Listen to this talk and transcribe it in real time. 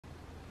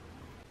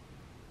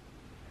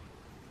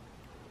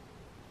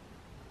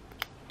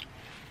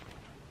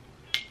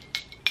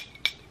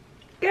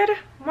Good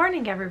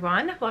morning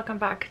everyone, welcome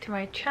back to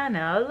my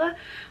channel.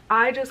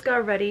 I just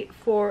got ready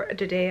for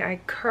the day. I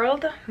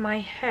curled my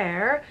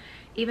hair,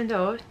 even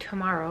though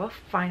tomorrow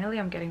finally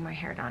I'm getting my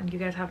hair done. You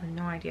guys have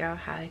no idea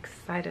how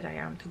excited I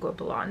am to go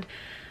blonde.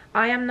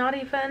 I am not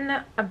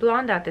even a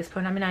blonde at this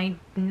point. I mean, I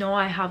know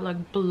I have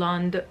like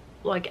blonde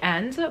like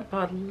ends,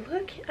 but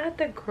look at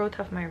the growth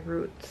of my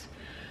roots.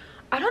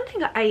 I don't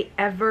think I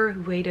ever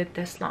waited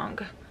this long.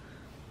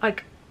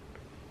 Like,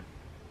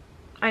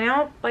 I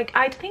know, like,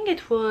 I think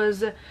it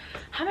was,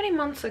 how many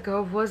months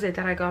ago was it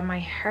that I got my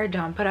hair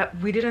done? But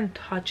we didn't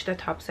touch the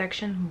top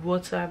section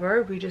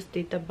whatsoever. We just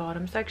did the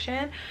bottom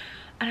section.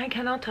 And I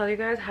cannot tell you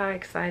guys how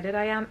excited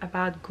I am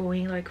about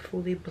going like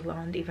fully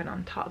blonde even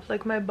on top.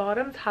 Like, my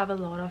bottoms have a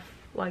lot of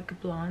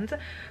like blondes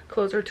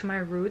closer to my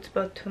roots.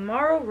 But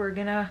tomorrow we're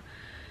gonna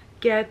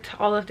get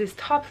all of this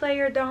top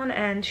layer done.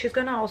 And she's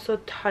gonna also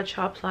touch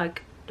up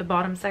like the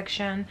bottom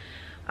section.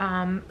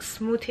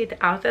 Smooth it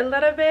out a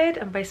little bit,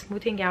 and by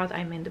smoothing out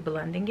I mean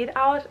blending it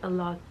out a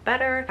lot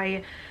better.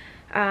 I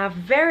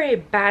very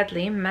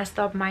badly messed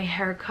up my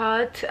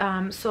haircut,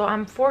 so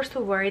I'm forced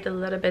to wear it a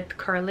little bit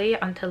curly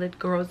until it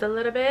grows a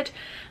little bit,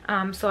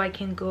 so I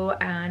can go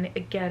and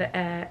get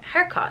a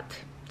haircut.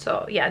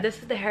 So yeah, this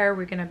is the hair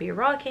we're gonna be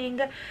rocking.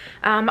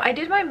 I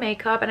did my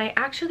makeup and I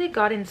actually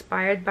got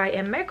inspired by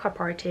a makeup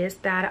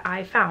artist that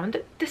I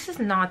found. This is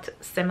not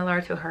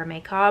similar to her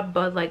makeup,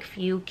 but like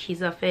few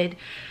keys of it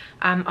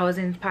I was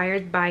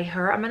inspired by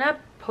her. I'm gonna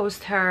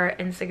post her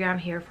Instagram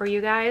here for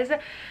you guys.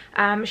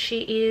 She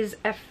is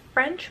a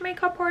French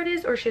makeup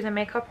artist, or she's a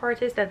makeup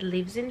artist that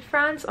lives in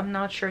France. I'm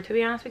not sure, to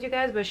be honest with you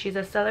guys, but she's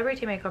a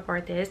celebrity makeup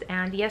artist.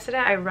 And yesterday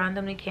I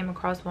randomly came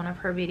across one of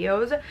her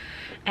videos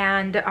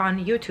and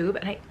on YouTube,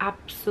 and I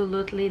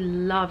absolutely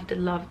loved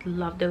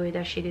the way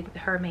that she did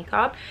her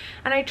makeup.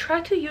 And I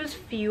tried to use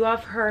few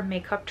of her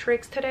makeup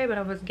tricks today when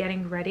I was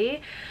getting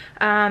ready,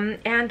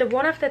 and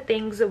one of the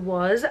things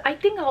was, I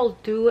think I'll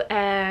do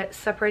a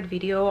separate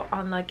video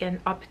on like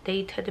an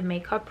updated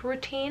makeup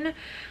routine.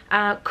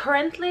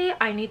 Currently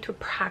I need to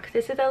practice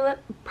it a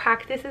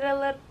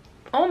little.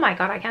 Oh my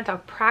god, I can't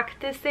talk.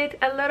 Practice it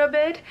a little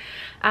bit,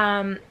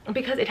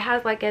 because it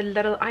has like a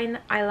little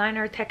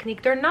eyeliner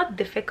technique. They're not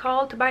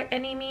difficult by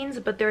any means,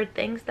 but there are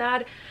things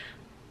that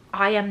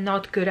I am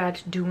not good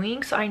at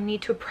doing, so I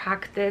need to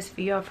practice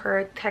few of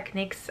her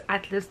techniques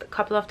at least a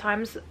couple of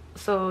times,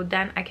 so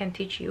then I can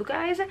teach you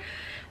guys.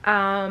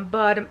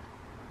 But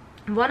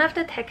one of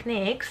the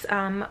techniques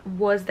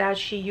was that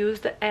she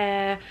used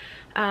a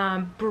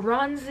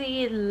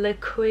bronzy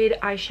liquid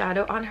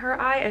eyeshadow on her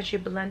eye and she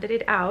blended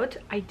it out.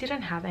 I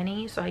didn't have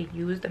any, so I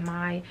used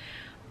my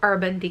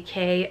Urban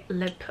Decay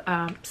lip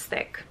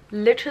stick.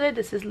 Literally,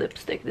 this is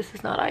lipstick, this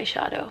is not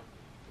eyeshadow.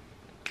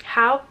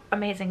 How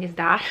amazing is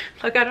that?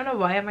 Like, I don't know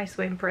why am I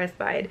so impressed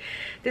by it.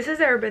 This is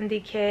Urban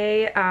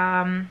Decay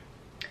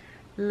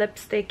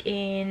lipstick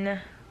in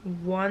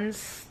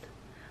Once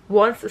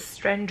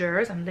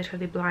Strangers. I'm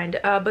literally blind,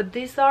 but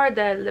these are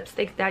the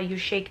lipsticks that you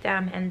shake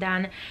them and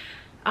then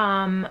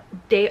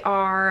they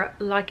are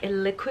like a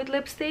liquid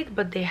lipstick,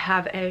 but they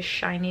have a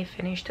shiny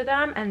finish to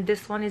them. And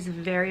this one is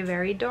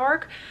very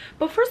dark,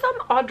 but for some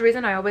odd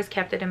reason I always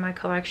kept it in my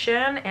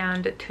collection,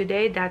 and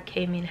today that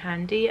came in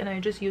handy and I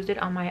just used it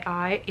on my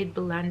eye. It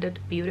blended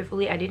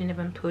beautifully. I didn't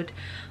even put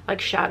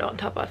like shadow on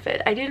top of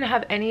it. I didn't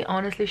have any,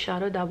 honestly,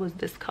 shadow that was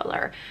this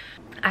color.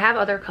 I have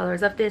other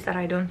colors of this that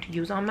I don't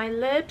use on my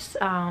lips.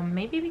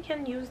 Maybe we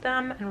can use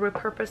them and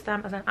repurpose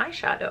them as an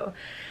eyeshadow.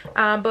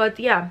 But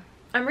yeah,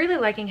 I'm really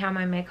liking how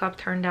my makeup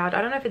turned out.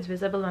 I don't know if it's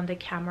visible on the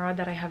camera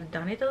that I have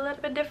done it a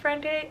little bit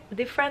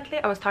differently.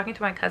 I was talking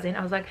to my cousin.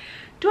 I was like,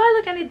 do I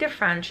look any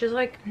different? She's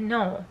like,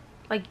 no,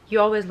 like, you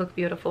always look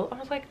beautiful. I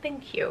was like,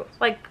 thank you.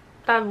 Like,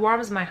 that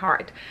warms my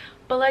heart.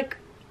 But like,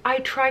 I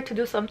tried to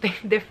do something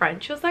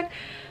different. She was like,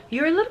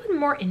 you're a little bit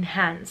more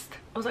enhanced.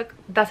 I was like,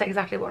 that's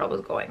exactly what I was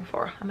going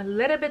for. I'm a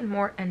little bit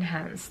more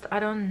enhanced. I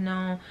don't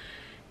know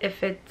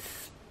if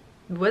it's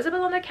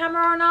visible on the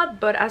camera or not,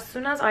 but as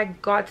soon as I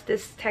got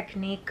this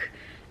technique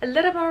a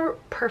little more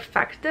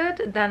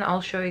perfected, then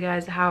I'll show you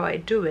guys how I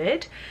do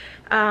it.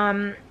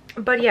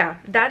 But yeah,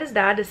 that is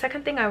that. The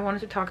second thing I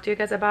wanted to talk to you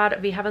guys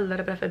about, we have a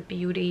little bit of a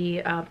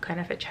beauty kind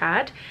of a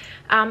chat.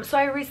 So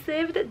I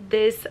received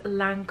this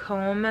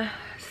Lancome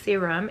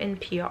serum in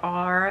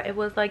PR. It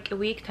was like a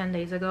week, 10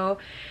 days ago,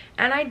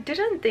 and I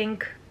didn't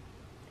think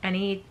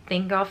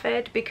anything of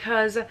it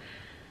because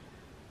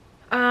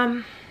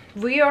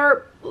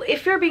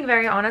if you're being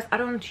very honest, I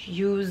don't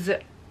use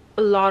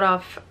a lot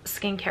of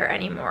skincare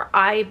anymore.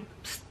 I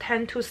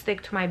tend to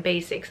stick to my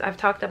basics. I've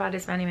talked about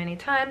this many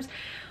times.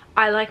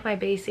 I like my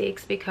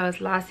basics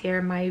because last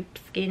year my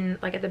skin,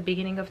 like at the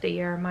beginning of the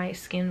year, my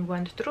skin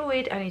went through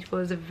it and it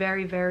was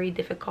very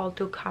difficult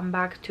to come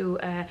back to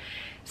a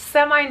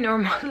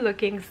semi-normal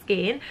looking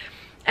skin.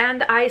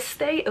 And I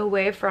stay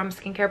away from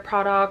skincare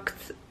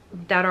products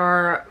that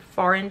are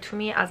foreign to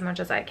me as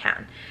much as I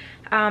can.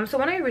 So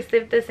when I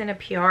received this in a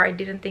PR, I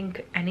didn't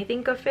think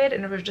anything of it,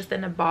 and it was just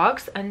in a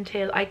box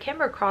until I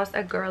came across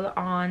a girl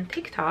on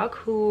TikTok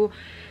who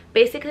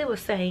basically was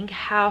saying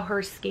how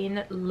her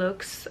skin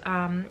looks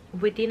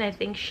within, I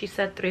think she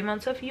said, 3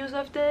 months of use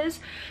of this.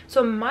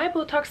 So my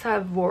Botox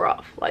have wore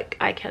off. Like,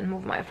 I can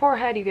move my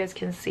forehead, you guys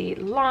can see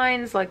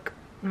lines, like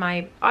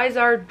my eyes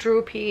are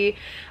droopy.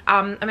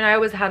 I mean, I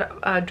always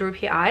had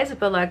droopy eyes,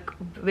 but like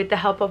with the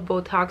help of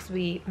Botox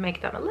we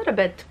make them a little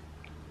bit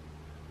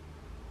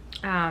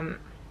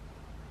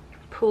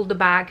pulled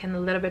back and a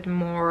little bit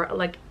more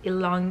like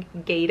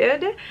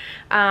elongated,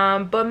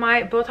 but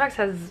my Botox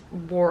has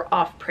wore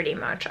off pretty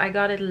much. I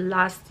got it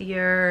last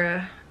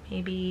year,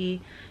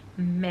 maybe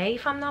May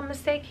if I'm not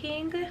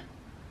mistaken.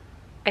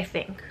 I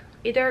think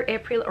either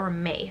April or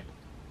May,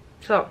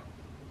 so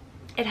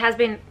it has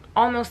been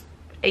almost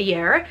a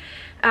year.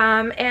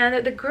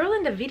 And the girl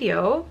in the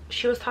video,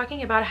 she was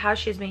talking about how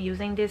she's been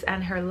using this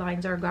and her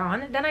lines are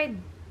gone. Then I,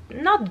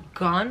 not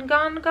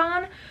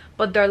gone,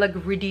 but they're like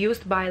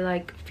reduced by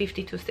like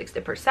 50 to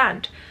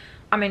 60%.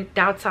 I mean,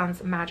 that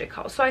sounds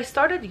magical. So I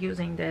started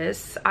using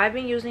this. I've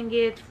been using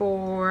it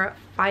for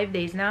 5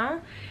 days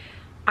now.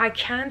 I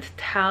can't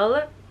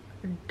tell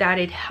that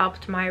it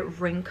helped my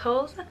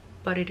wrinkles,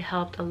 but it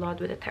helped a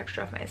lot with the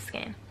texture of my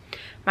skin.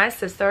 My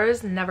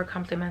sisters never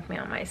compliment me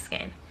on my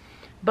skin,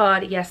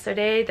 but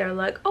yesterday they're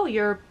like, oh,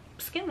 your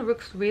skin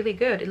looks really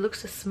good, it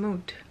looks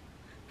smooth.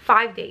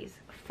 5 days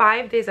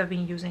I've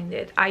been using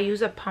it. I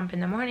use a pump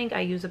in the morning,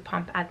 I use a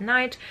pump at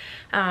night,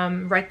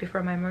 right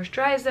before my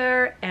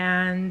moisturizer,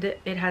 and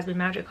it has been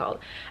magical.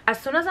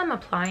 As soon as I'm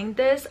applying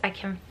this, I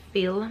can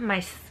feel my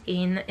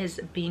skin is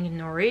being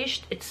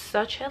nourished. It's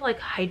such a like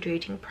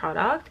hydrating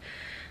product.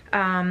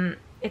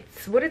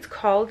 It's what it's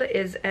called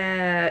is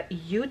a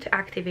youth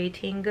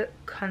activating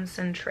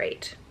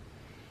concentrate,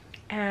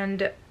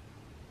 and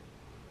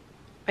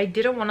I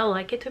didn't want to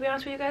like it, to be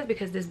honest with you guys,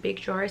 because this big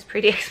jar is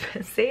pretty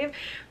expensive,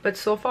 but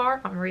so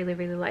far I'm really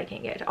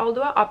liking it. I'll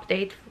do an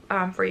update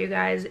for you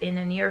guys in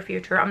the near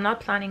future. I'm not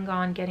planning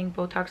on getting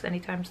Botox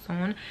anytime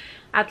soon,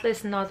 at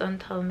least not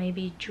until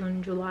maybe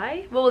June,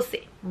 July. We'll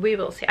see, we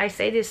will see. I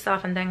say this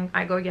stuff and then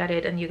I go get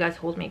it and you guys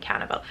hold me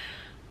accountable.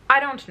 I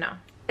don't know,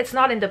 it's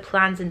not in the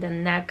plans in the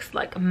next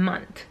like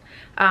month.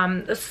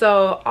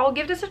 So I'll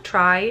give this a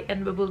try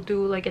and we will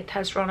do like a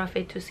test run of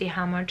it to see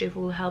how much it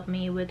will help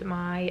me with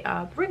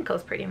my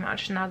wrinkles pretty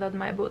much now that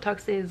my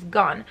Botox is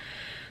gone.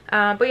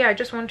 But yeah, I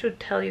just want to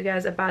tell you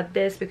guys about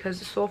this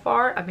because so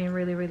far I've been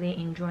really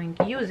enjoying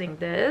using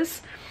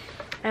this.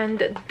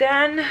 And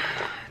then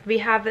we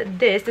have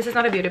this is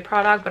not a beauty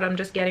product, but I'm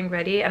just getting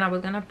ready and I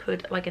was gonna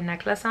put like a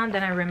necklace on.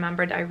 Then I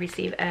remembered I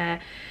received a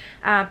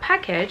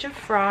package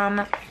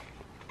from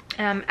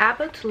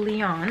Abbott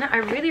Leon. I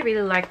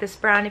really like this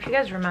brand. If you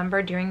guys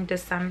remember, during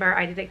December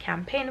I did a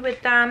campaign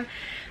with them,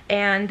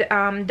 and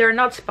they're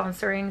not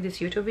sponsoring this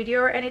YouTube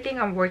video or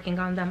anything. I'm working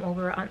on them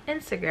over on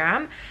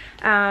Instagram,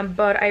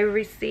 but I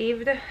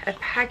received a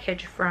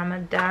package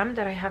from them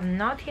that I have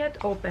not yet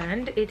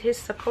opened. It is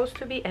supposed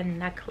to be a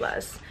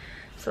necklace,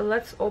 so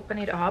let's open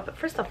it up.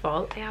 First of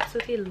all, I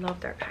absolutely love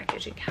their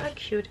packaging. How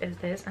cute is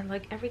this? And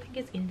like everything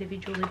is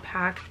individually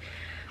packed.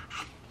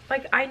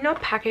 Like, I know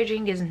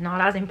packaging is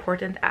not as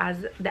important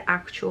as the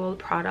actual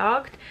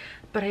product,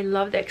 but I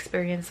love the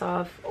experience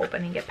of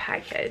opening a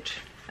package.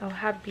 Oh,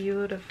 how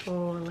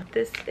beautiful.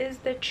 This is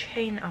the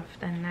chain of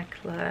the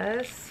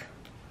necklace,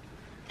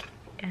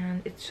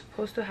 and it's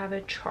supposed to have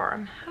a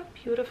charm. How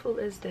beautiful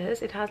is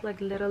this? It has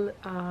like little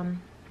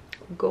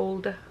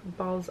gold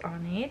balls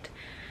on it,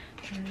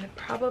 and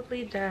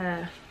probably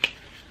the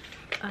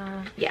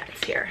yeah,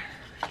 it's here.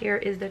 Here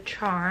is the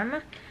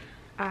charm.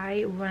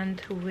 I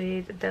went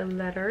with the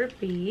letter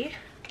B,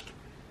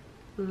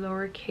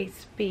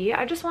 lowercase b.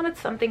 I just wanted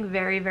something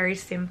very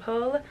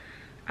simple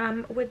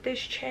with this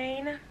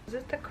chain. Is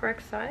it the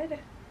correct side?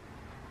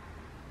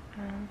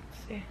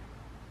 Let's see.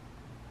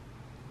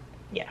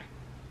 Yeah.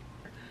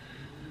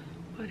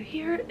 But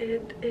here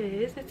it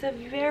is. It's a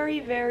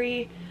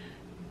very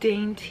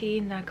dainty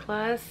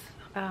necklace.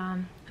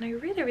 And I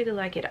really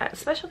like it,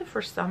 especially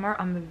for summer.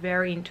 I'm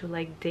very into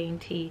like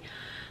dainty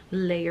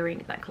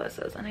layering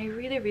necklaces, and I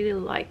really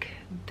like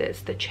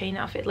this, the chain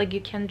of it. Like, you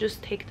can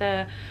just take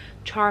the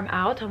charm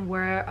out and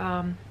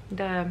wear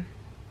the,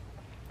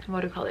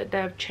 what do you call it,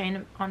 the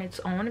chain on its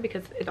own,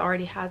 because it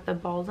already has the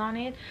balls on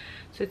it.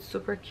 So it's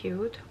super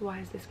cute. Why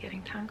is this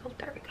getting tangled?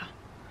 There we go.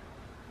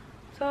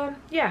 So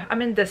yeah, I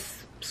mean,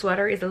 this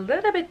sweater is a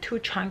little bit too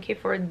chunky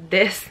for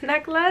this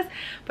necklace,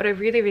 but I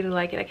really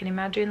like it. I can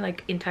imagine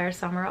like entire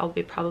summer I'll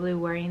be probably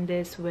wearing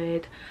this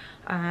with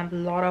a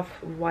lot of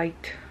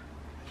white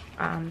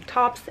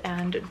tops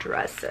and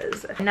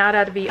dresses. Now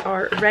that we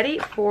are ready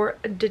for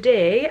the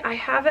day, I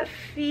have a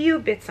few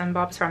bits and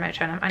bobs from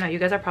H&M. I know you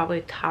guys are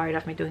probably tired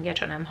of me doing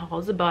H&M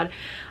hauls, but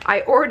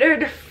I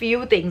ordered a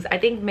few things. I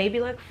think maybe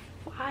like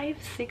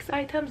 5-6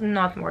 items,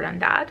 not more than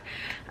that.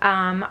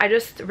 I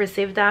just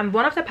received them.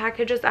 One of the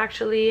packages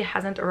actually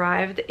hasn't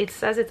arrived. It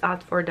says it's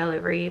out for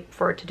delivery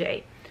for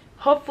today.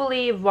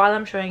 hopefully while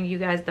I'm showing you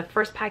guys the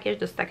first package,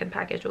 the second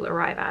package will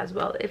arrive as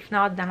well. If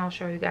not, then I'll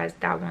show you guys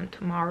that one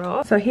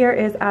tomorrow. So here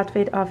is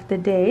outfit of the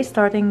day,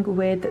 starting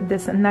with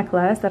this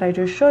necklace that I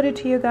just showed it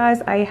to you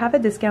guys. I have a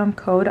discount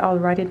code, I'll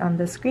write it on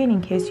the screen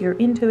in case you're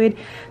into it.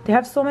 They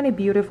have so many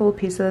beautiful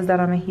pieces that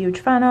I'm a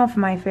huge fan of.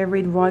 My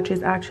favorite watch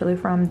is actually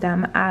from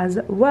them as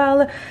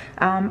well.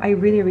 I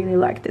really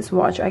like this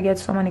watch. I get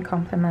so many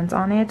compliments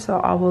on it, so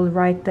I will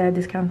write the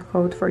discount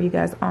code for you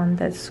guys on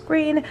the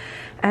screen.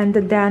 And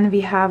then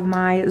we have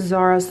my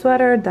Zara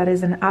sweater that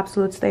is an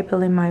absolute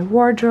staple in my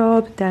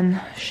wardrobe,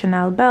 then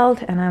Chanel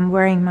belt, and I'm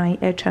wearing my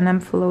H&M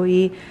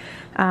flowy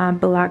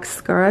black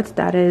skirt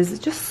that is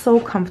just so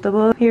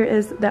comfortable. Here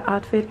is the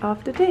outfit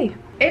of the day.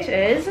 It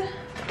is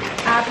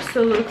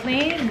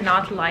absolutely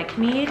not like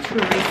me to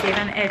receive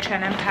an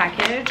H&M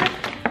package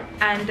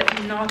and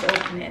not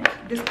open it.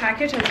 This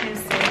package has been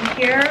sitting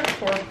here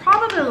for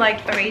probably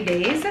like 3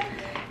 days.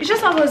 It's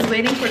just I was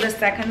waiting for the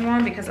second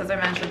one because, as I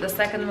mentioned, the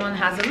second one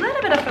has a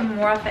little bit of a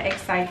more of the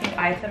exciting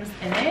items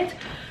in it.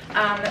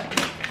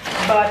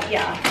 But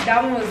yeah,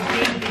 that one was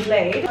being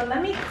delayed. But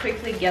let me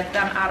quickly get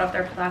them out of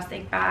their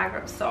plastic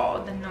bag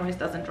so the noise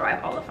doesn't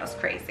drive all of us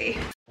crazy.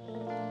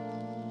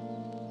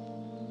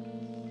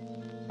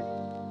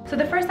 So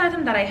the first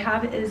item that I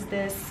have is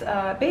this,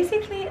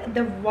 basically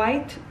the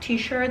white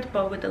t-shirt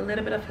but with a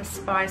little bit of a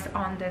spice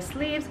on the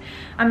sleeves.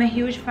 I'm a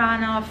huge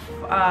fan of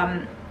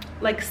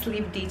like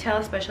sleeve detail,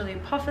 especially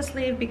puff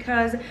sleeve,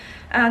 because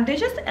they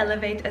just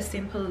elevate a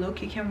simple look.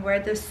 You can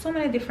wear this so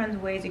many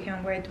different ways. You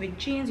can wear it with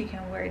jeans, you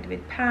can wear it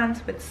with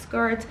pants, with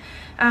skirts.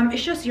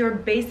 It's just your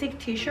basic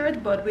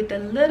t-shirt but with a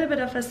little bit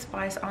of a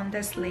spice on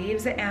the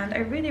sleeves, and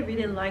I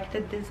really like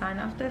the design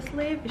of the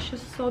sleeve. It's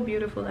just so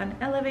beautiful and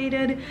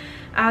elevated.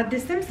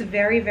 This seems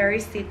very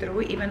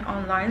see-through even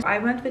online. I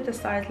went with a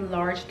size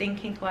large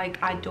thinking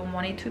like I don't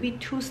want it to be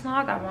too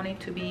snug, I want it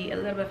to be a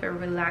little bit of a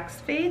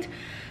relaxed fit.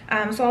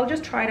 So I'll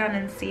just try it on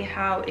and see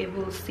how it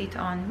will sit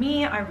on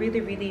me. I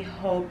really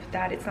hope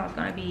that it's not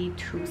gonna be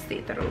too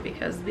see-through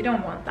because we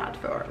don't want that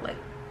for like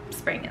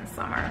spring and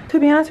summer. To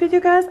be honest with you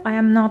guys, I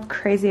am not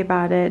crazy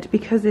about it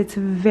because it's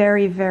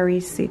very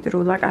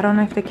see-through. Like, I don't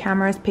know if the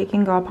camera is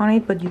picking up on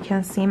it, but you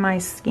can see my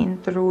skin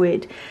through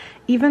it.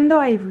 Even though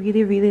I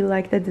really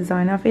like the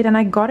design of it, and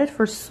I got it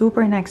for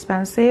super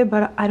inexpensive,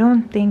 but I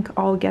don't think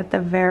I'll get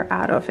the wear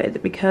out of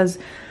it because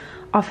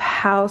of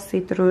how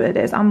see-through it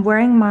is. I'm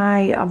wearing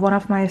my one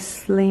of my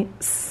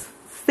seamless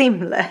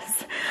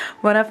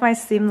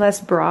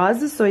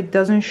bras, so it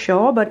doesn't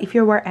show. But if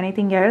you wear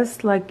anything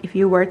else, like if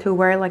you were to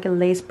wear like a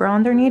lace bra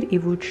underneath, it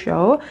would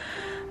show.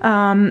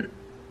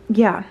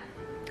 Yeah,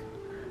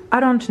 I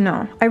don't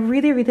know. I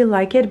really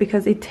like it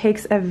because it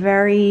takes a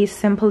very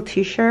simple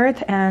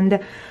t-shirt and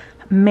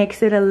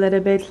makes it a little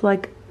bit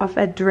like of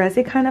a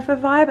dressy kind of a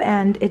vibe,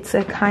 and it's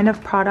a kind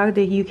of product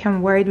that you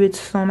can wear it with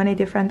so many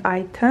different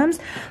items.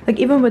 Like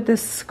even with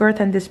this skirt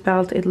and this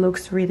belt, it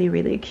looks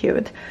really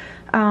cute.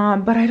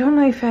 But I don't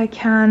know if I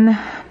can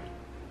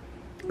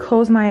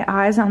close my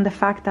eyes on the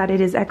fact that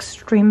it is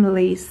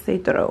extremely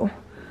see-through.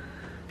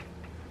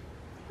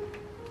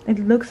 It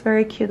looks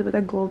very cute with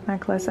a gold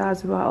necklace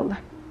as well.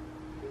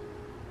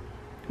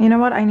 You know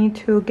what, I need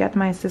to get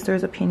my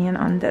sister's opinion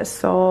on this,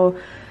 so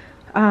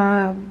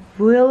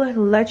we'll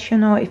let you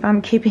know if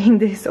I'm keeping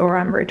this or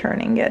I'm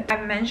returning it.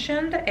 I've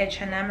mentioned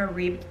H&M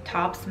ribbed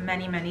tops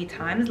many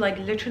times, like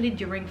literally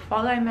during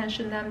fall I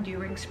mentioned them,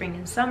 during spring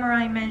and summer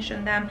I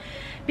mentioned them,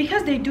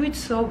 because they do it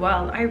so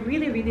well. I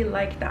really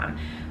like them.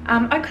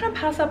 I couldn't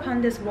pass up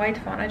on this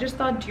white one. I just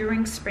thought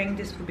during spring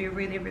this would be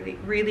really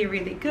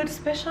good,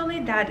 especially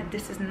that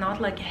this is not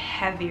like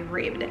heavy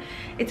ribbed.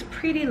 It's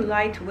pretty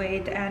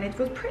lightweight and it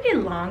was pretty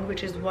long,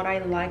 which is what I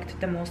liked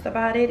the most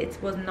about it. It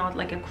was not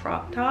like a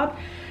crop top.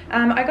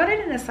 I got it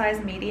in a size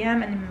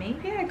medium, and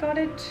maybe I got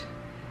it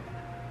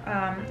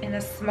in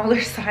a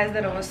smaller size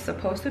that I was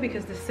supposed to,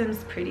 because this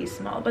seems pretty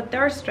small, but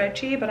they're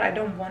stretchy, but I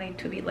don't want it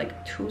to be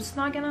like too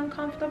snug and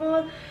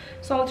uncomfortable.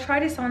 So I'll try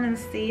this on and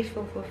see if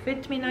it will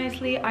fit me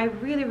nicely. I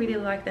really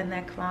like the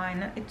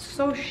neckline. It's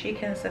so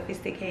chic and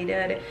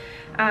sophisticated.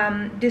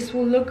 This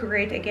will look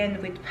great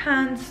again with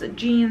pants,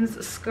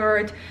 jeans,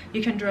 skirt.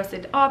 You can dress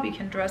it up, you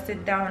can dress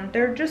it down.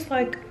 They're just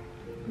like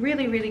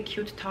really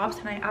cute tops,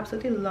 and I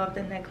absolutely love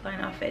the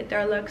neckline of it.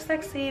 They're like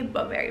sexy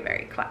but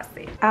very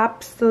classy.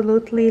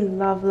 Absolutely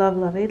love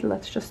it.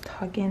 Let's just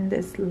tuck in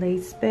this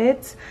lace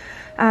bits.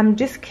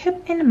 Just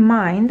keep in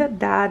mind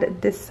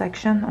that this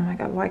section, oh my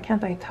god, why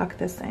can't I tuck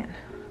this in?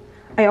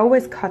 I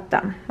always cut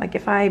them. Like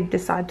if I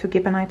decide to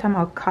keep an item,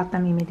 I'll cut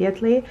them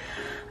immediately.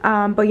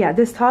 But yeah,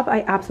 this top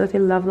I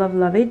absolutely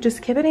love it.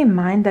 Just keep it in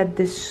mind that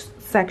this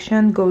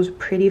section goes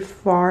pretty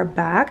far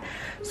back,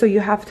 so you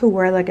have to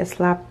wear like a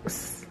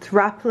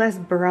strapless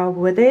bra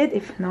with it.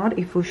 If not,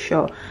 it will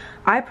show.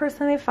 I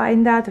personally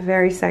find that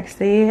very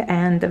sexy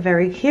and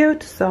very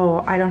cute,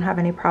 so I don't have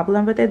any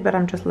problem with it, but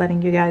I'm just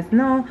letting you guys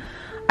know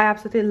I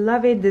absolutely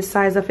love it. The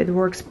size of it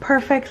works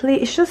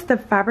perfectly. It's just the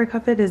fabric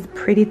of it is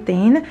pretty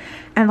thin,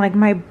 and like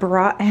my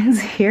bra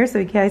ends here, so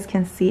you guys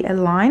can see a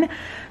line.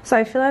 So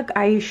I feel like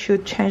I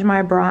should change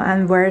my bra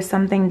and wear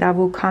something that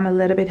will come a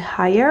little bit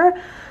higher.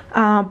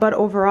 But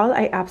overall,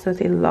 I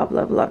absolutely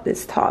love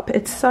this top.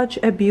 It's such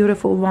a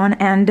beautiful one,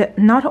 and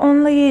not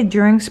only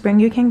during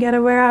spring you can get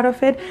a wear out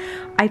of it.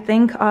 I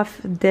think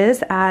of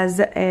this as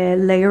a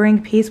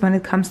layering piece when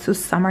it comes to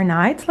summer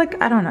nights.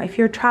 Like, I don't know, if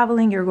you're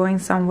traveling, you're going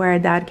somewhere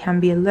that can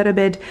be a little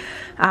bit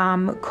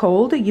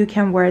cold, you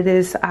can wear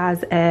this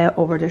as a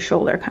over the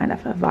shoulder kind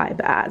of a vibe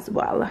as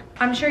well.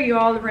 I'm sure you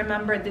all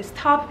remember this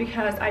top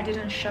because I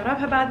didn't shut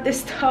up about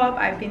this top.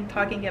 I've been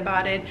talking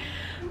about it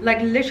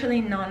like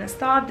literally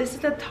non-stop. This is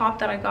the top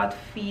that I got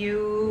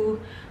few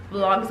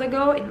vlogs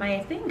ago in my,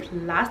 I think,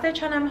 last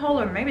H&M haul,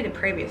 or maybe the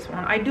previous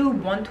one. I do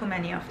one too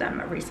many of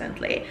them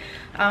recently.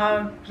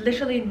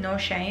 Literally no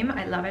shame,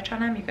 I love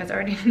H&M, you guys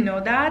already know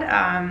that.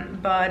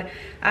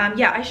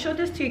 Yeah, I showed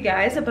this to you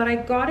guys, but I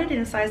got it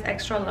in size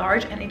extra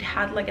large, and it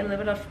had like a little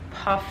bit of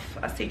puff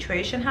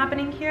situation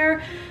happening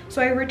here, so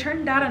I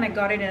returned that and I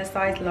got it in a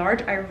size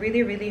large. I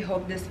really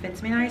hope this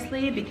fits me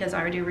nicely, because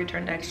I already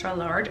returned extra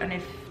large, and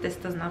if this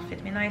does not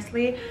fit me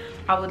nicely,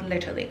 I would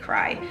literally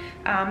cry.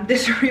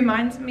 This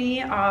reminds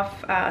me of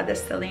the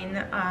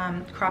Celine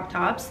crop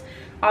tops.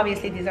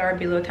 Obviously these are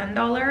below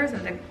 $10,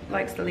 and the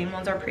like Celine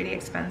ones are pretty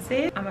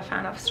expensive. I'm a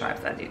fan of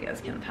stripes, as you guys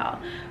can tell.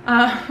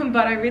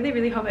 But I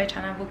really hope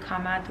H&M will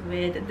come out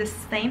with the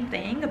same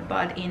thing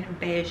but in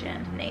beige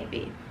and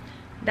navy.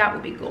 That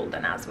would be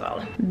golden as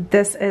well.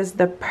 This is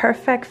the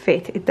perfect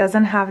fit. It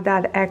doesn't have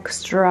that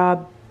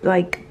extra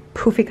like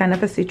poofy kind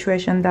of a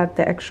situation that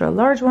the extra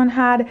large one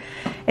had.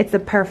 It's the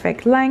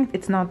perfect length.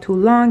 It's not too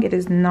long, it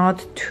is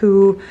not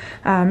too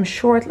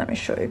short. Let me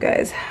show you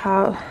guys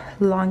how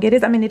long it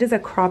is. I mean, it is a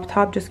crop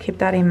top, just keep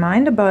that in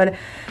mind, but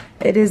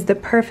it is the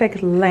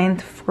perfect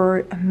length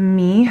for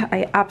me.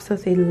 I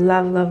absolutely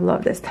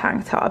love this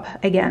tank top.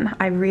 Again,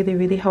 I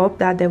really hope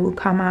that they will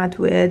come out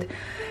with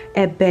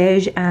a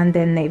beige and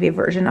the navy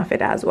version of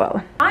it as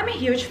well. I'm a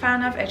huge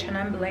fan of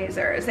H&M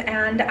blazers,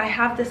 and I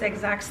have this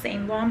exact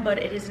same one, but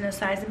it is in a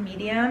size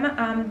medium.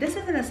 This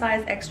is in a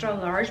size extra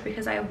large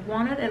because I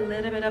wanted a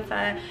little bit of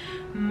a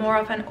more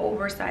of an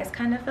oversized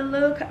kind of a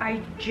look.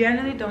 I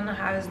generally don't know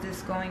how is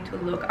this going to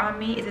look on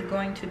me. Is it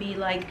going to be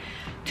like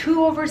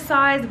too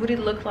oversized? Would it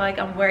look like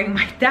I'm wearing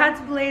my dad's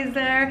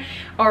blazer,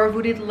 or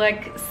would it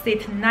like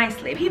sit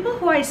nicely? People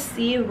who I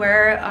see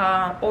wear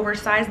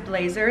oversized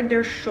blazer,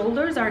 their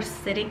shoulders are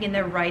sitting in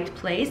the right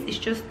place. It's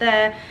just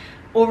the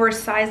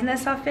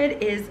oversizedness of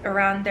it is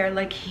around their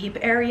like hip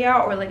area,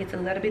 or like it's a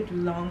little bit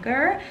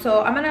longer.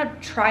 So I'm gonna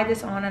try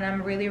this on, and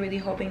I'm really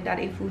hoping that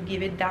it will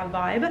give it that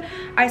vibe.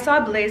 I saw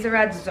a blazer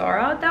at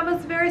Zara that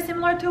was very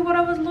similar to what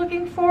I was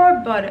looking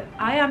for, but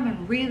I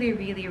am really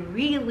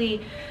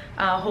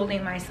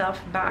holding myself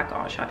back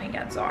on shopping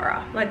at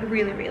Zara, like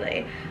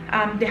really.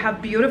 They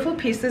have beautiful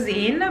pieces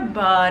in,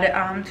 but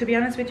to be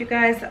honest with you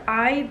guys,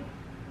 I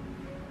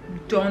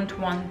don't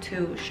want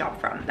to shop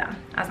from them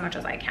as much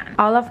as I can.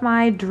 All of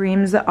my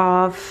dreams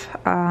of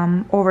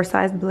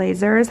oversized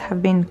blazers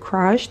have been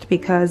crushed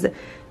because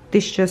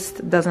this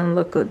just doesn't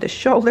look good. The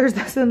shoulders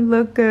doesn't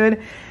look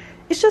good.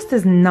 It just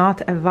is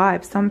not a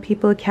vibe. Some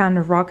people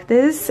can rock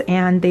this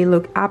and they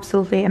look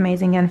absolutely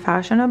amazing and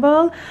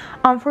fashionable.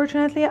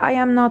 Unfortunately, I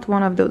am not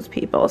one of those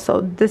people,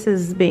 so this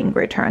is being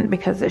returned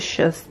because it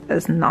just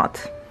is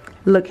not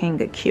looking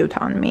cute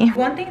on me.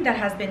 One thing that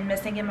has been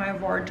missing in my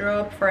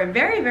wardrobe for a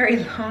very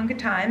long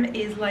time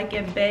is like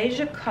a beige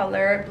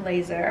color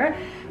blazer.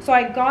 So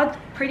I got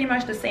pretty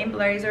much the same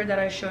blazer that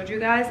I showed you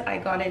guys. I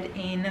got it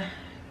in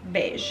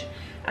beige.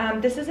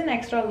 This is an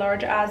extra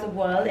large as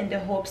well, in the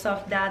hopes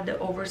of that the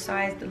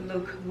oversized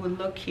look would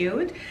look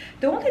cute.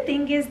 The only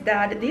thing is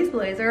that these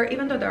blazers,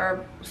 even though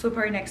they're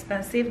super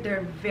inexpensive,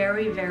 they're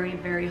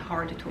very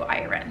hard to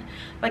iron.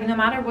 Like, no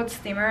matter what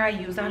steamer I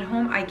use at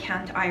home, I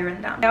can't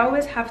iron them. I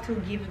always have to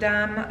give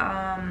them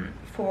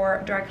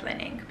for dry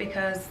cleaning,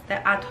 because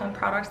the at-home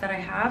products that I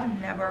have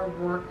never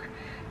work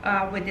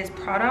with these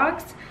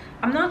products.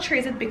 I'm not sure,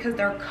 is it because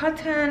they're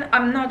cotton?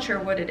 I'm not sure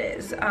what it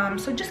is.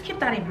 So just keep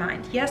that in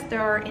mind. Yes, they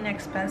are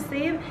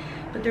inexpensive,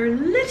 but they're a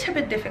little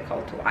bit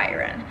difficult to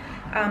iron.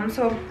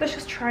 So let's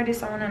just try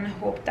this on and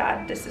hope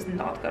that this is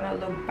not gonna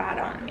look bad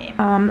on me.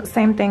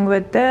 Same thing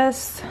with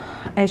this.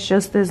 It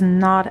just is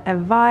not a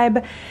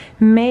vibe.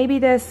 Maybe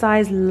the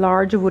size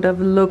large would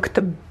have looked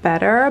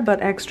better,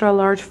 but extra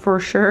large for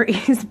sure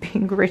is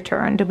being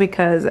returned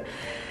because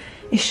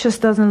it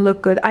just doesn't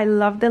look good. I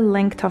love the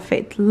length of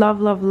it,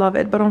 love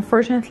it, but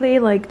unfortunately,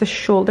 like, the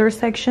shoulder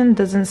section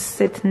doesn't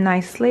sit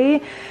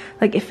nicely.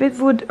 Like, if it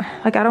would,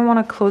 like, I don't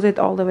want to close it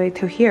all the way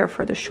to here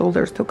for the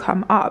shoulders to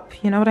come up,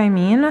 you know what I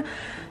mean?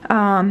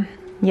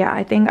 Yeah,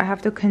 I think I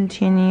have to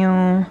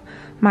continue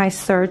my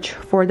search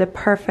for the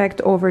perfect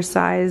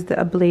oversized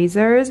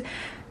blazers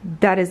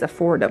that is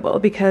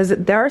affordable, because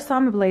there are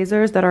some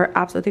blazers that are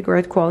absolutely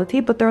great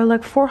quality, but they're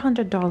like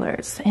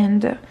 $400,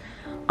 and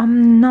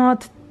I'm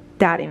not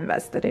that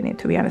invested in it,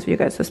 to be honest with you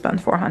guys, to spend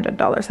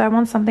 $400. I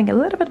want something a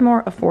little bit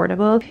more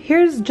affordable.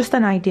 Here's just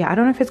an idea. I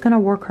don't know if it's gonna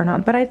work or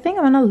not, but I think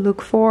I'm gonna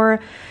look for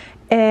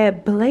a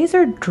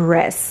blazer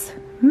dress.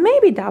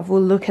 Maybe that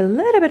will look a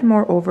little bit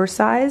more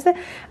oversized,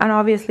 and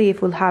obviously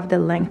it will have the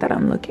length that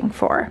I'm looking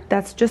for.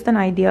 That's just an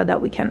idea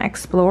that we can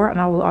explore, and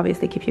I will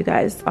obviously keep you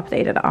guys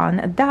updated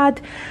on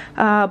that.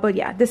 But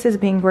yeah, this is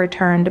being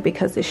returned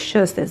because it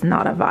just is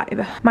not a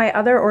vibe. My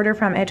other order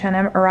from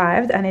H&M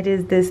arrived, and it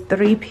is this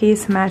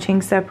 3-piece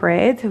matching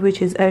separate, which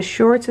is a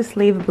short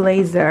sleeve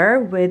blazer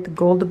with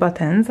gold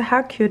buttons.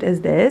 How cute is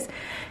this?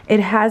 It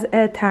has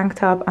a tank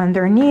top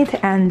underneath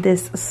and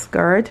this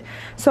skirt.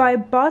 So I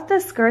bought the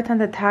skirt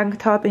and the tank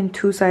top in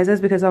 2 sizes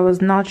because I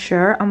was not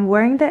sure. I'm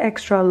wearing the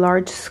extra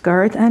large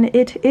skirt, and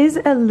it is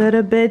a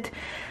little bit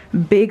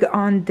big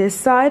on this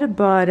side,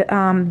 but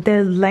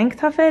the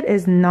length of it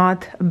is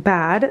not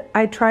bad.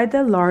 I tried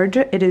the large.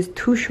 It is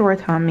too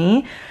short on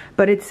me,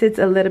 but it sits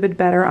a little bit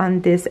better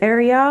on this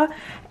area.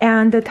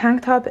 And the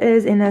tank top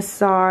is in a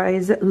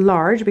size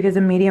large because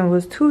the medium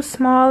was too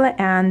small,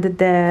 and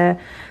the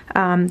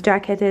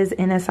jacket is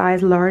in a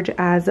size large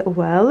as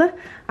well.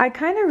 I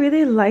kind of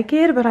really like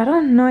it, but I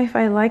don't know if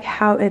I like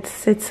how it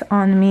sits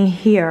on me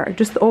here.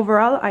 Just the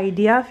overall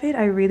idea of it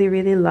I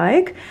really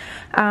like,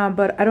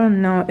 but I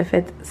don't know if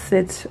it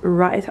sits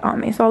right on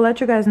me. So I'll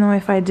let you guys know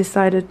if I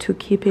decided to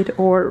keep it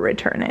or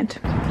return it.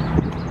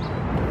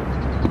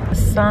 The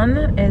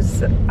sun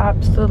is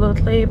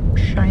absolutely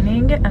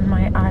shining and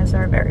my eyes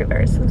are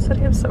very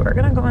sensitive, so we're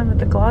gonna go in with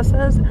the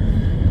glasses.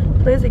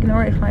 Please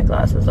ignore if my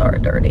glasses are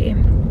dirty.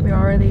 We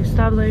already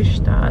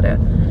established that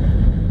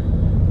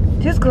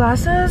these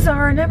glasses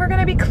are never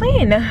gonna be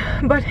clean.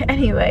 But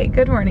anyway,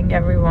 good morning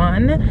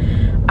everyone.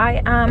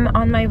 I am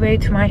on my way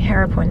to my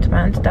hair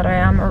appointment that I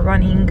am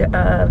running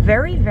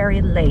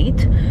very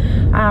late.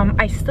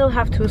 I still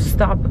have to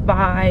stop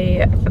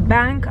by a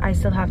bank. I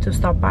still have to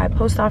stop by a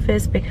post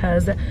office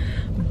because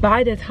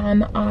by the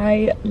time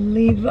I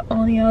leave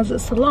Anya's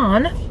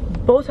salon,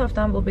 both of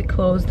them will be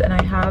closed, and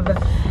I have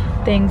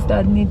things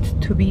that need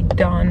to be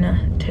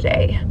done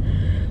today.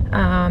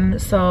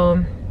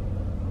 So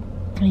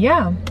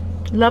yeah,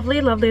 lovely.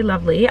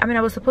 I mean,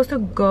 I was supposed to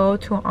go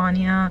to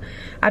Anya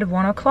at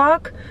 1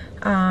 o'clock,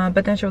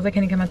 but then she was like,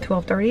 can you come at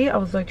 12:30? I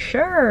was like,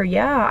 sure,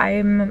 yeah,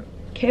 I'm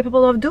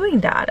capable of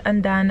doing that.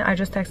 And then I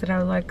just texted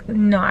her like,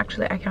 no,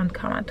 actually I can't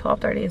come at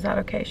 12:30. Is that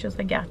okay? She was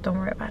like, yeah, don't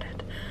worry about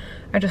it.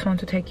 I just want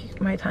to take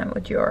my time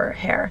with your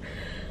hair.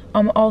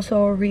 I'm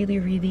also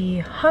really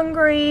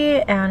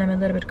hungry and I'm a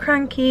little bit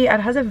cranky. I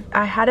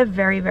had a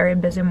very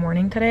busy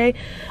morning today.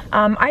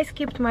 I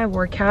skipped my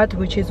workout,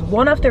 which is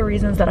one of the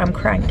reasons that I'm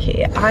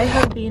cranky. I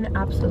have been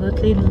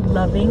absolutely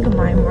loving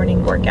my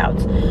morning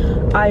workouts.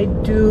 I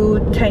do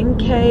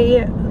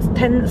 10k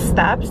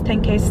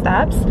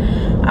steps,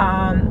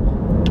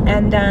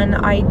 and then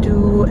I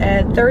do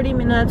a 30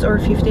 minutes or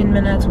 15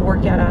 minutes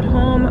workout at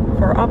home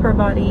for upper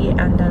body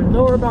and then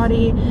lower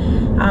body.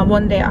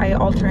 One day I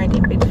alternate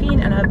in between,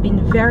 and I've been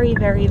very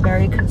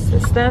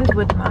consistent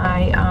with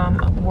my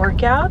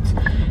workouts.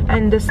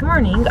 And this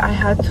morning I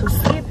had to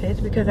skip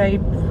it because I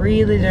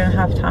really didn't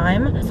have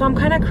time. So I'm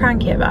kind of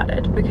cranky about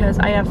it because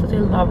I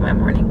absolutely love my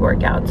morning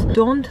workouts.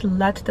 Don't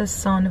let the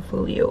sun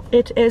fool you.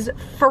 It is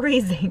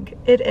freezing.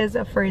 It is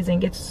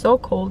freezing. It's so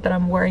cold that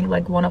I'm wearing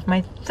like one of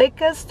my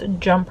thickest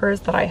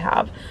jumpers that I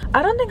have.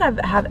 I don't think I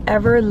have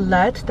ever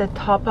let the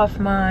top of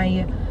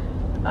my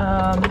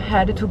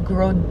head to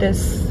grow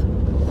this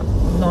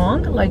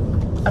long. Like,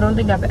 I don't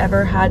think I've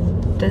ever had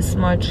this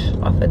much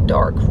of a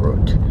dark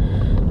root.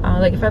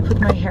 Like if I put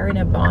my hair in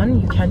a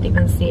bun, you can't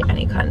even see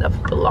any kind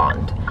of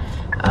blonde.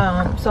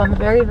 So I'm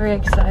very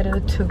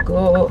excited to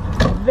go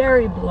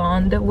very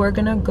blonde. We're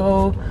gonna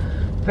go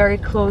very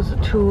close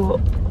to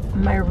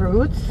my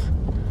roots,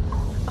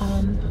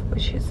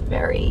 which is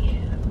very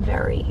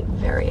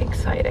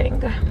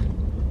exciting.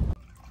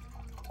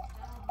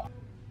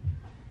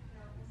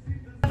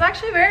 It's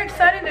actually very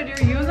exciting that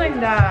you're using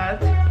that,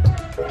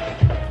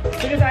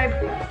 because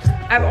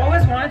I've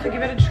always wanted to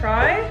give it a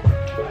try,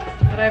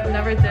 but I've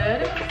never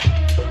did.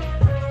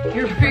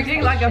 You're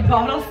treating like a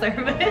bottle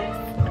service.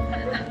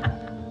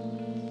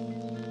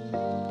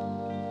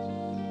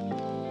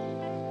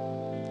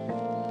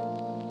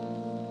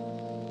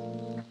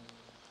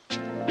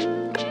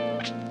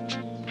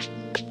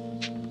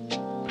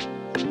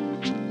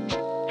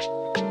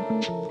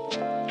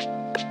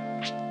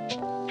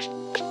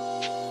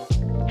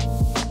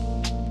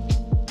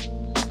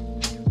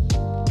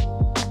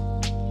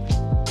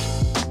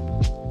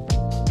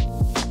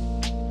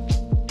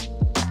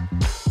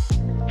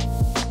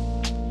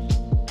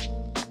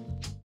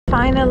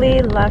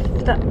 Finally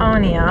left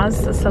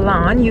Anya's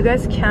salon. You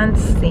guys can't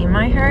see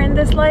my hair in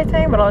this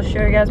lighting, but I'll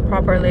show you guys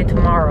properly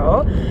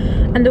tomorrow.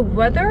 And the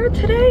weather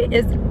today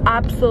is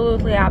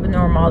absolutely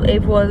abnormal.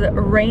 It was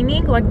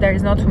raining like there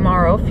is no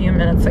tomorrow a few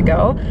minutes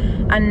ago,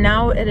 and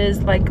now it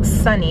is like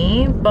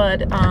sunny,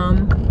 but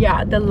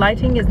yeah, the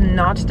lighting is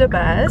not the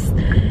best.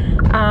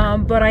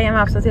 But I am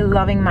absolutely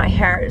loving my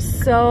hair.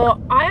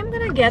 So I am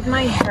gonna get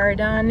my hair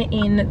done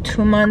in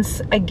 2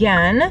 months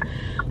again.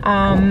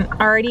 I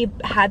already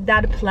had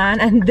that plan,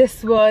 and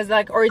this was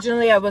like,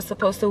 originally I was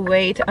supposed to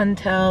wait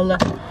until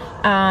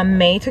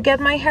May to get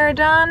my hair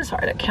done.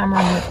 Sorry, the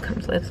camera moved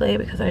completely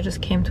because I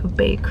just came to a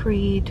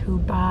bakery to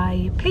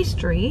buy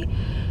pastry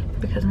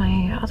because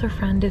my other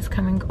friend is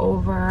coming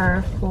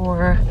over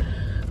for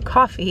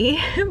coffee.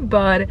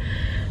 But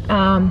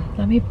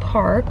let me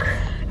park,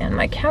 and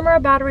my camera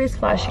battery is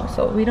flashing,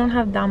 so we don't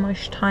have that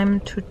much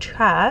time to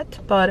chat,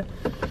 but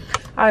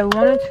I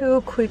wanted to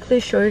quickly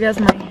show you guys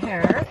my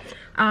hair.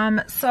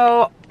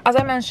 So as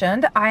I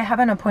mentioned, I have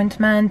an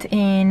appointment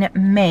in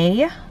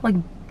May, like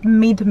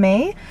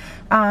mid-May,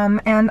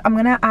 and I'm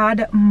gonna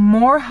add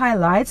more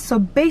highlights. So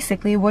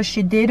basically what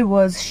she did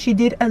was she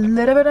did a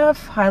little bit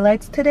of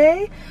highlights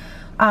today,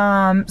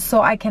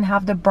 so I can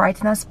have the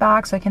brightness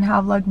back, so I can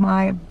have like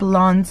my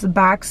blondes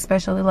back,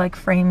 especially like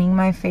framing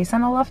my face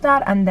and all of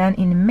that. And then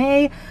in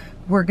May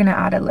we're gonna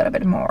add a little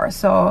bit more.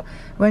 So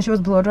when she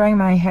was blow drying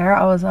my hair,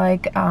 I was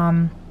like,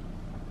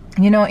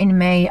 you know, in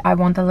May I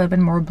want a little bit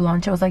more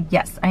blonde. She was like,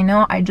 yes, I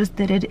know, I just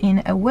did it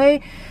in a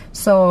way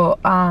so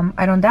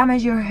I don't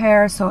damage your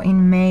hair, so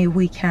in May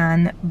we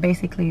can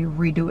basically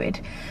redo it.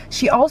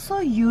 She also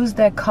used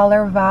the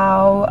Color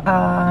Wow,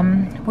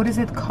 what is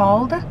it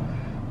called?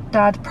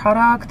 That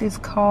product is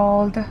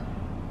called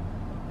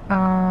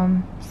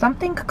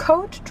something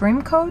coat,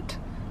 dream coat,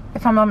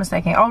 if I'm not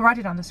mistaken. I'll write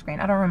it on the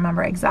screen, I don't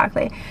remember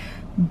exactly.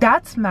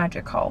 That's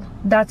magical.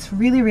 That's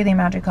really, really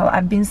magical.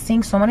 I've been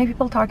seeing so many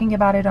people talking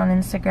about it on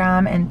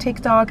Instagram and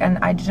TikTok, and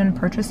I didn't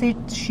purchase it.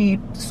 She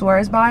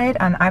swears by it,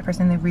 and I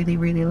personally really,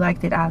 really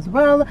liked it as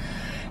well.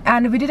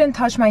 And we didn't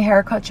touch my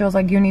haircut. She was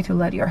like, you need to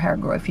let your hair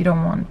grow if you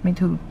don't want me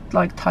to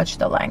like touch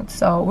the length.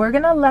 So we're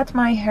gonna let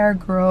my hair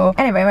grow.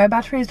 Anyway, my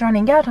battery is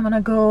running out. I'm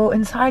gonna go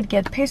inside,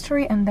 get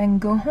pastry, and then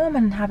go home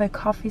and have a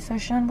coffee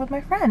session with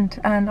my friend,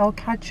 and I'll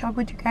catch up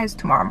with you guys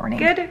tomorrow morning.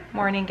 Good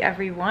morning,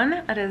 everyone.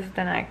 It is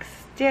the next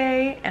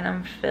day, and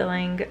I'm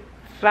feeling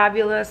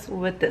fabulous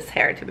with this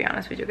hair, to be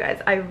honest with you guys.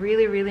 I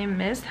really, really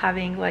missed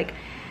having like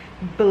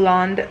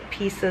blonde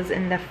pieces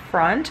in the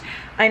front.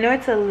 I know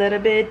it's a little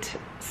bit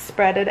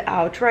spreaded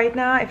out right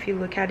now if you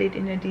look at it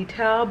in a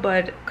detail,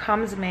 but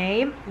comes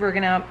May we're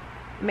gonna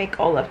make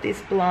all of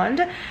this blonde.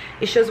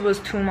 It just was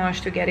too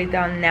much to get it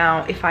done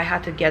now if I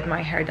had to get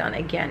my hair done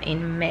again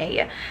in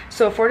May.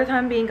 So for the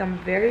time being, I'm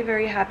very,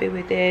 very happy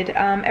with it.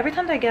 Every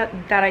time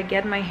that I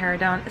get my hair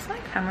done, is my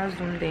camera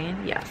zoomed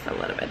in? Yes, a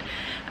little bit.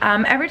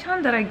 Every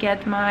time that I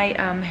get my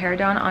hair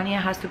done, Anya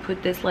has to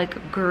put this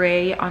like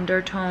gray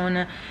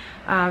undertone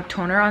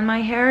toner on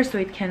my hair so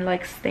it can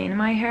like stain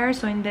my hair.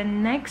 So in the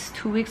next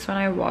 2 weeks when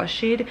I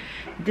wash it,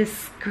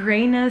 this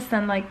grayness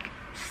and like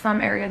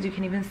some areas you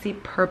can even see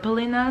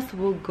purpliness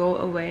will go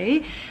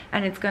away,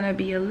 and it's gonna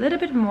be a little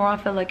bit more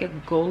of a like a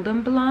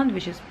golden blonde,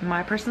 which is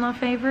my personal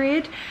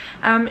favorite.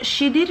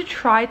 She did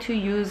try to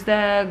use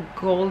the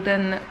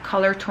golden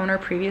color toner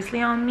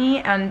previously on me,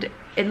 and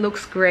it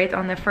looks great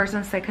on the first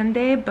and second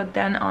day, but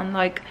then on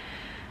like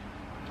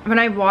when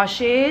I wash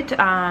it,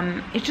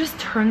 it just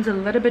turns a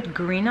little bit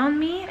green on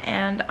me,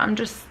 and I'm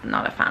just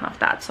not a fan of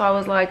that. So I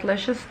was like,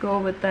 let's just go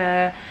with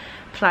the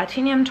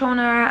platinum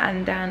toner,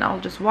 and then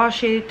I'll just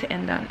wash it,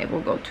 and then it will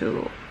go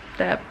to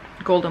the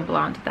golden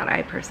blonde that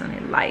I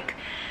personally like.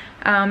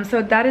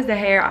 So that is the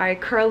hair. I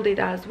curled it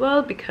as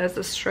well because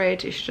the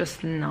straight is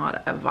just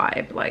not a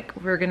vibe. Like,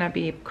 we're gonna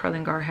be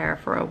curling our hair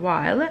for a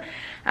while.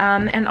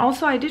 And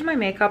also I did my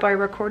makeup. I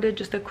recorded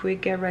just a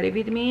quick get ready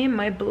with me.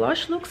 My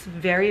blush looks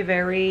very,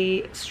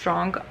 very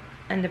strong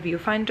in the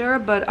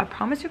viewfinder, but I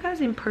promise you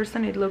guys in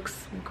person it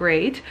looks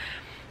great.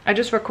 I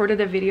just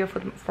recorded a video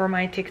for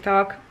my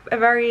TikTok, a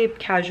very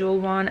casual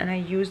one, and I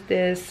used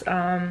this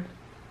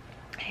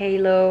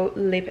Halo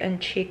Lip and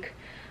Cheek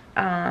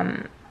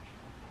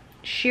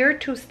Sheer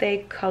to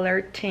Stay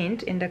color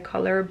tint in the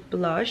color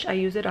blush. I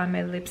use it on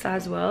my lips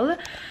as well.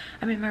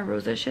 I mean, my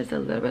rosacea is a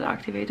little bit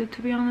activated,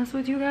 to be honest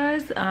with you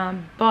guys,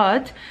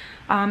 but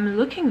I'm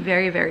looking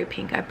very, very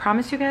pink. I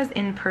promise you guys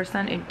in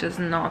person it does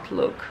not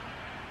look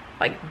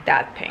like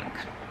that pink.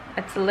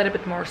 It's a little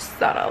bit more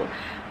subtle,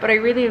 but I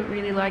really,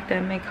 really like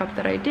the makeup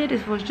that I did.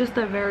 It was just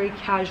a very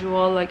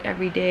casual, like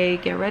everyday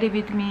get ready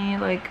with me,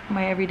 like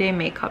my everyday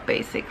makeup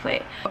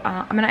basically.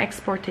 I'm gonna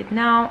export it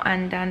now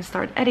and then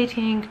start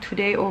editing.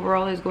 Today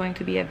overall is going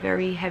to be a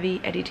very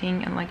heavy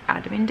editing and like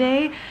admin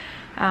day.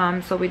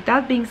 So with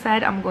that being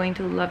said, I'm going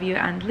to love you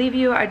and leave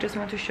you. I just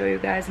want to show you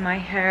guys my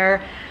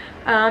hair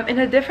in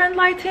a different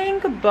lighting,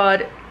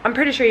 but I'm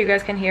pretty sure you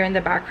guys can hear in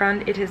the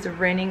background it is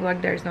raining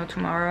like there's no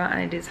tomorrow, and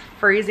it is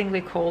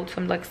freezingly cold.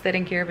 So I'm like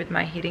sitting here with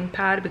my heating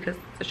pad because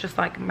it's just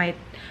like my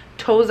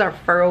toes are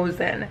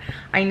frozen.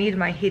 I need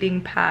my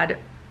heating pad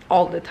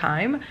all the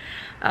time.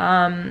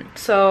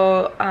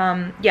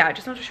 Yeah, I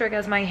just want to show you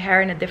guys my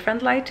hair in a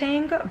different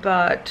lighting,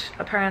 but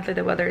apparently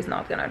the weather is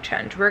not gonna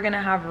change. We're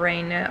gonna have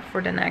rain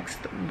for the next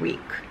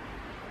week,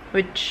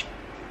 which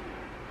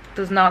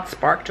does not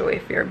spark joy,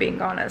 if you're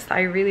being honest.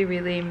 I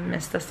really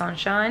miss the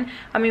sunshine.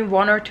 I mean,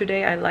 1 or 2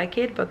 days I like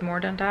it, but more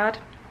than that,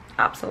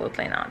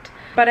 absolutely not.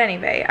 But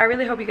anyway, I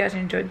really hope you guys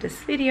enjoyed this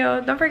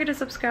video. Don't forget to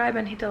subscribe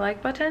and hit the like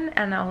button,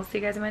 and I will see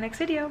you guys in my next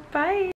video. Bye.